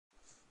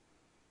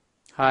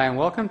Hi, and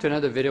welcome to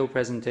another video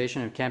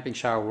presentation of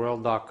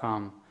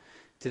CampingShowerWorld.com.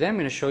 Today I'm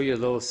going to show you a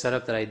little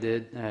setup that I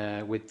did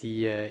with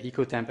the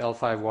Eccotemp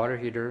L5 water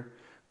heater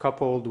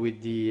coupled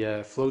with the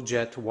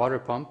Flojet water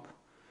pump.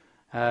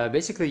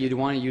 Basically, you'd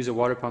want to use a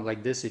water pump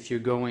like this if you're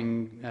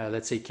going,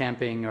 let's say,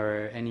 camping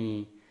or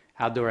any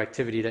outdoor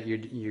activity that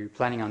you're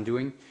planning on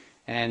doing,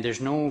 and there's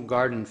no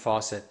garden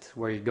faucet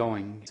where you're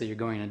going. So you're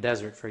going in a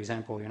desert, for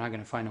example, you're not going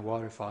to find a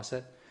water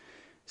faucet.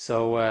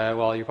 So,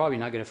 well, you're probably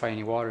not going to find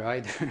any water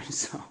either.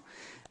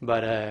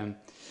 But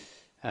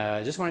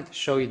I just wanted to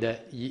show you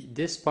that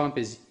this pump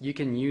you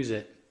can use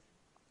it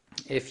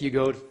if you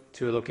go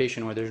to a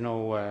location where there's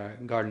no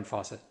garden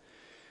faucet.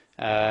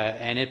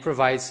 And it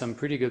provides some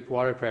pretty good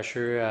water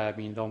pressure. I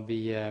mean, don't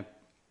be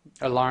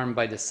alarmed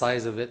by the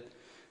size of it.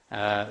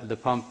 The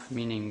pump,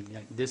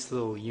 meaning this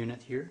little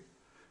unit here.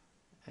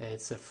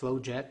 It's a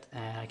Flojet,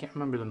 and I can't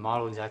remember the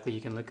model exactly.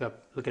 You can look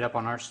it up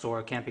on our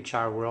store,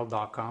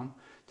 CampingShowerWorld.com,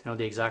 to know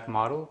the exact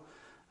model.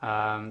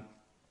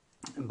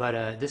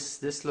 But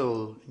this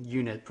little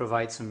unit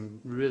provides some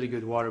really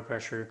good water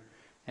pressure,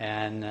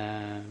 and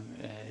let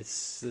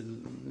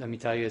me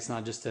tell you, it's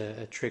not just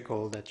a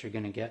trickle that you're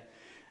going to get.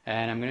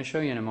 And I'm going to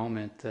show you in a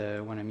moment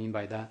what I mean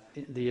by that.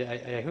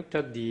 I hooked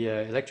up the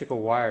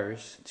electrical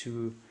wires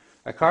to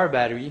a car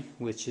battery,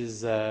 which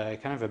is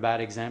kind of a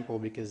bad example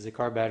because the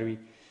car battery,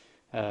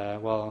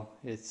 well,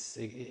 it's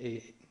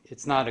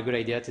not a good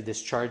idea to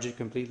discharge it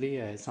completely.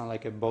 It's not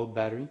like a boat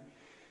battery.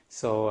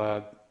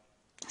 So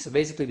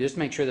basically, just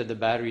make sure that the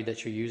battery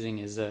that you're using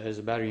is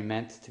a battery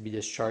meant to be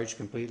discharged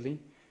completely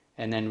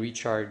and then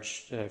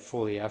recharged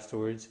fully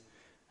afterwards.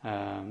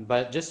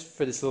 But just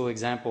for this little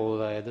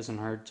example, it doesn't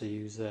hurt to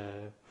use,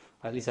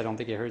 at least I don't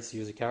think it hurts to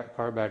use a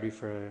car battery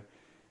for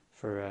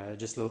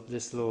just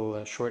this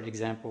little short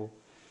example,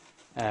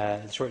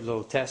 short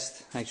little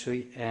test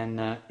actually. And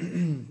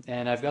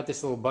and I've got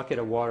this little bucket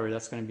of water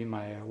that's going to be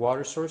my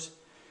water source.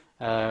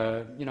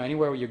 You know,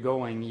 anywhere where you're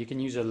going, you can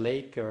use a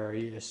lake or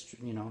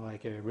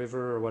like a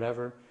river or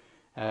whatever.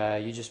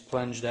 You just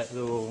plunge that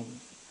little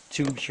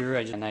tube here,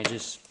 and I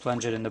just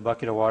plunge it in the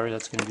bucket of water.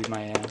 That's going to be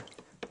my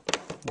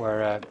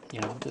where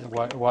the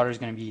water is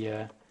going to be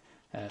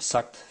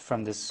sucked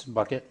from this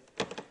bucket,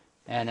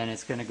 and then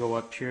it's going to go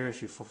up here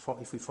if we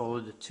follow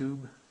the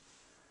tube,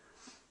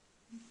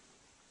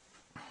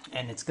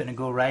 and it's going to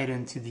go right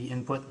into the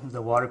input of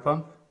the water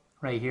pump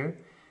right here.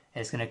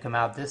 And it's going to come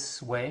out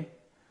this way.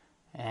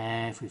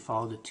 And if we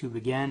follow the tube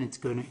again, it's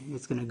gonna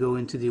go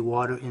into the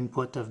water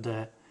input of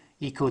the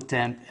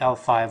Eccotemp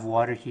L5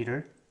 water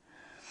heater,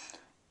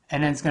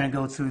 and then it's gonna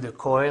go through the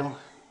coil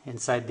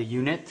inside the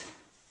unit,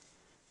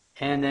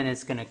 and then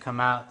it's gonna come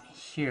out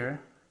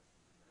here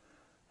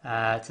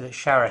to the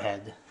shower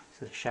head.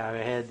 So the shower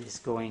head is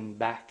going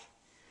back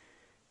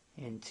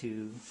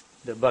into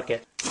the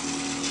bucket.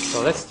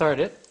 So let's start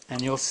it,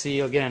 and you'll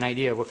get an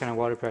idea of what kind of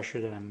water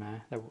pressure that I'm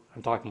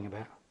talking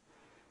about.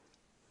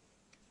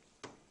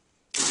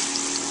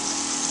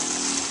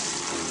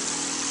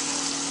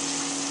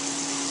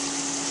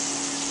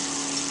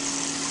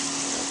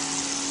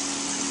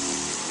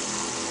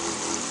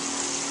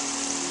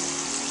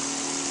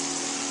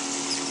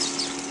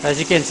 As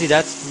you can see,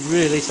 that's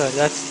really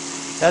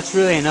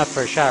enough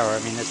for a shower. I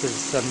mean, this is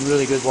some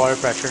really good water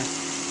pressure,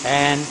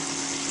 and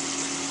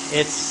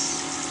it's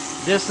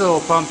this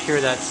little pump here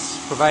that's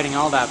providing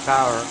all that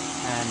power,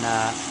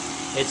 and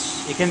it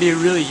can be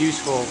really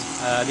useful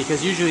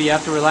because usually you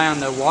have to rely on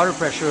the water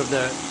pressure of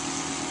the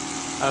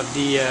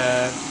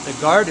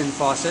garden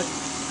faucet.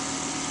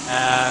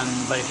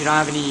 But if you don't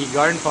have any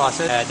garden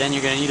faucet, then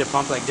you're going to need a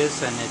pump like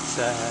this, and it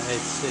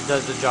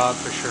does the job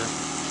for sure.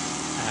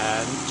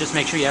 Just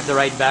make sure you have the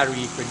right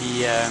battery for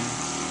the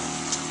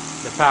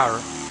power.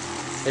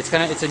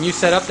 It's a new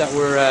setup that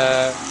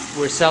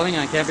we're selling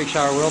on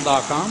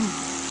CampingShowerWorld.com.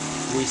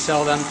 We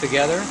sell them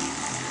together,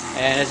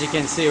 and as you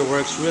can see, it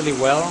works really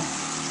well.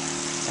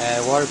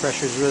 Water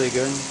pressure is really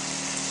good.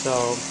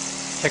 So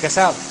check us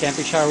out,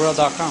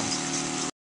 CampingShowerWorld.com.